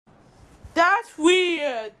That's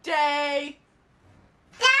weird, Day.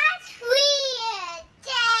 That's weird,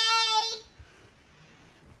 Day.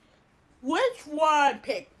 Which one?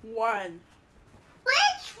 Pick one.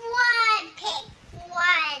 Which one? Pick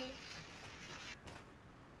one.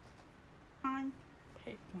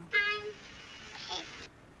 Pick one. Pick.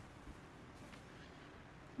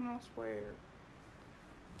 I swear.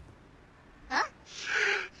 Huh?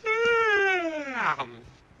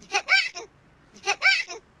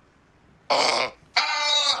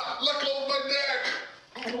 Let go of my neck!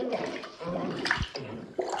 Let go of my neck.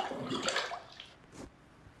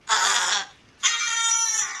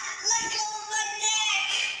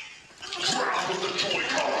 Grab the toy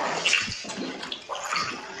car!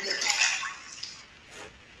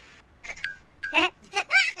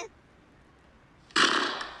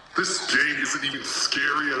 This game isn't even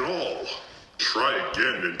scary at all. Try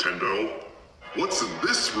again, Nintendo. What's in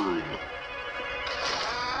this room?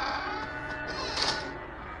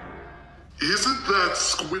 Isn't that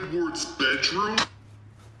Squidward's bedroom?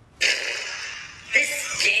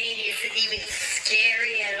 This game isn't even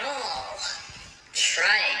scary at all.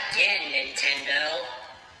 Try again, Nintendo.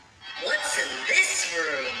 What's in this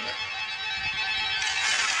room?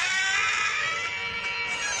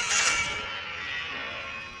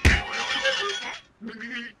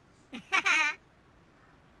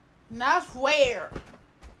 Not where.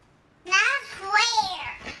 Not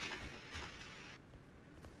where.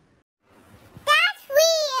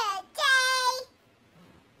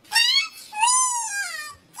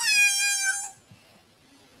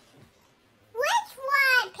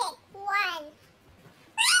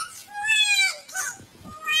 That's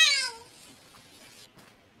weird, Day.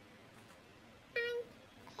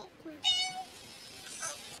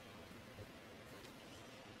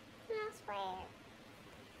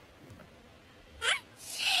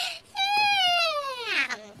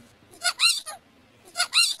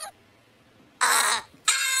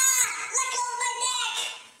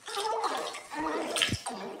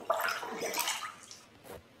 That's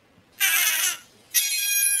weird, Day.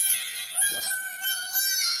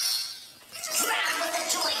 Which one? Pick one.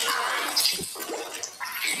 Which one? Pick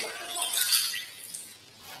one.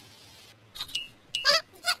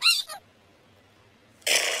 Pick one. That's weird.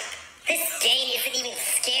 This game isn't even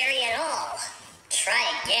scary at all. Try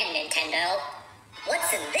again, Nintendo.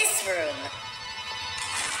 What's in this room?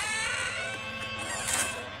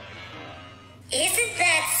 Isn't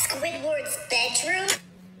that Squidward's bedroom?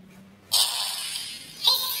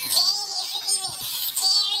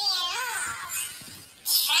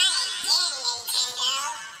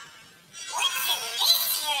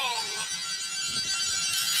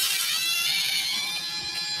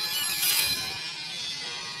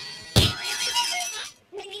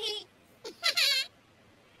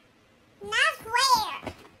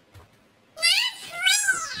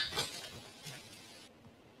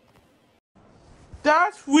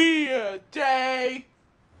 That's weird, Day.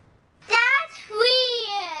 That's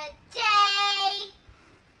weird, Day.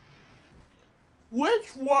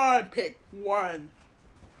 Which one? Pick one.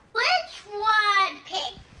 Which one?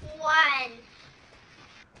 Pick one.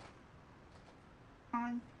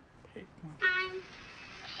 Pick one.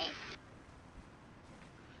 Pick.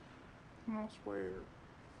 I swear.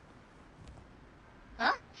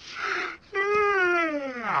 Huh?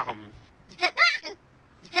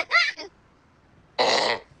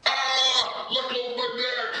 Let go of my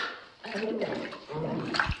neck! Let go of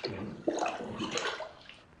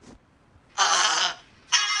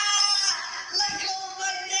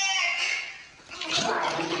my neck!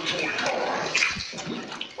 Grab the toy car!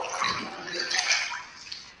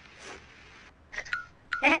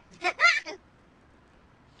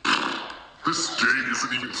 This game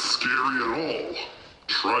isn't even scary at all.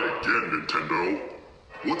 Try again, Nintendo.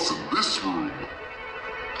 What's in this room?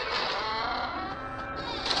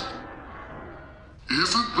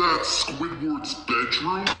 Isn't that Squidward's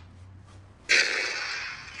bedroom?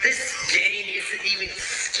 This game isn't even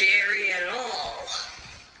scary at all.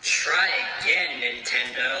 Try again,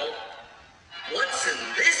 Nintendo. What's in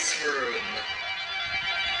this room?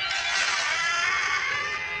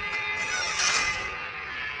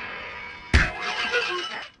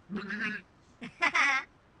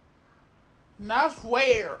 Not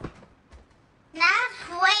where. Not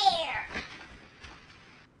where.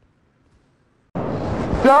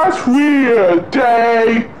 That's weird,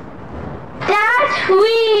 Day. That's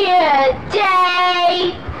weird,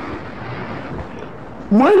 Day.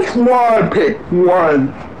 Which one? Pick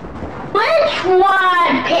one. Which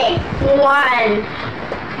one? Pick one.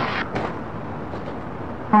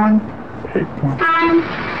 Pick one.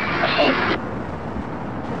 Pick.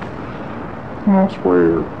 I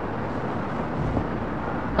swear.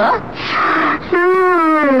 This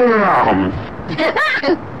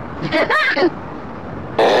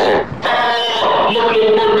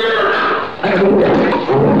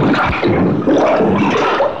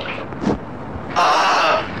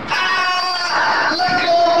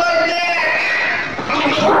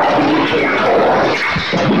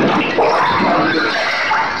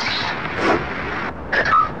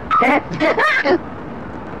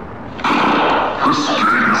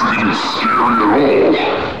game isn't even scary at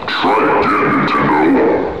all. Try again, Nintendo.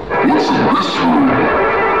 What's in this room?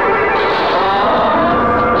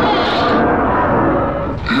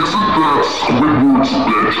 Isn't that Squidward's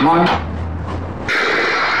bedroom?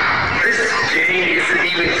 This game isn't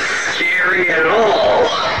even scary at all.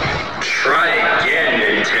 Try again,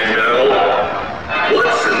 Nintendo.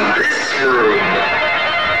 What's in this room?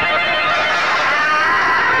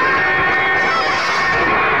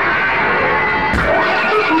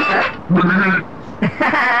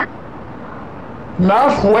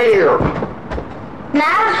 Not where?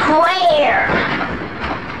 Not where?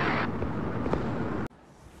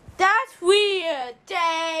 That's weird,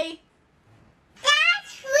 Jay.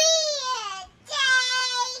 That's weird,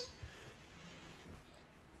 Jay.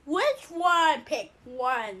 Which one? Pick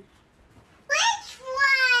one. Which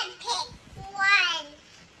one? Pick one.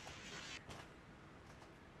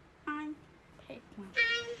 Pick one.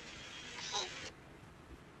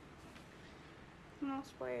 I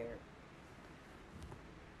swear.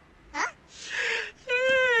 Huh?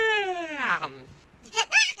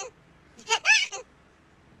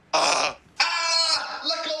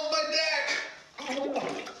 Let go of my neck!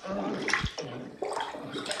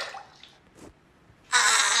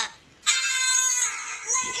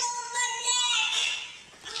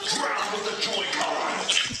 Drown with the Joy-Con!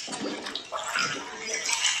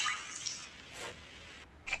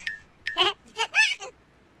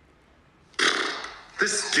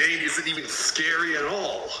 This game isn't even scary at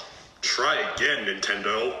all. Try again,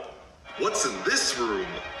 Nintendo. What's in this room?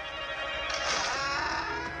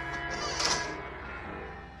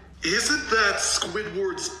 Isn't that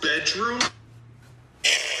Squidward's bedroom?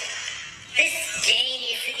 This game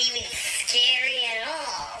isn't even scary at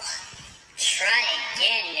all. Try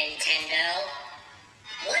again, Nintendo.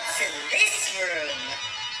 What's in this room?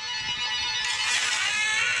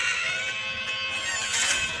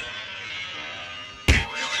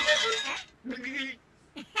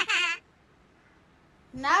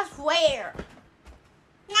 Not where?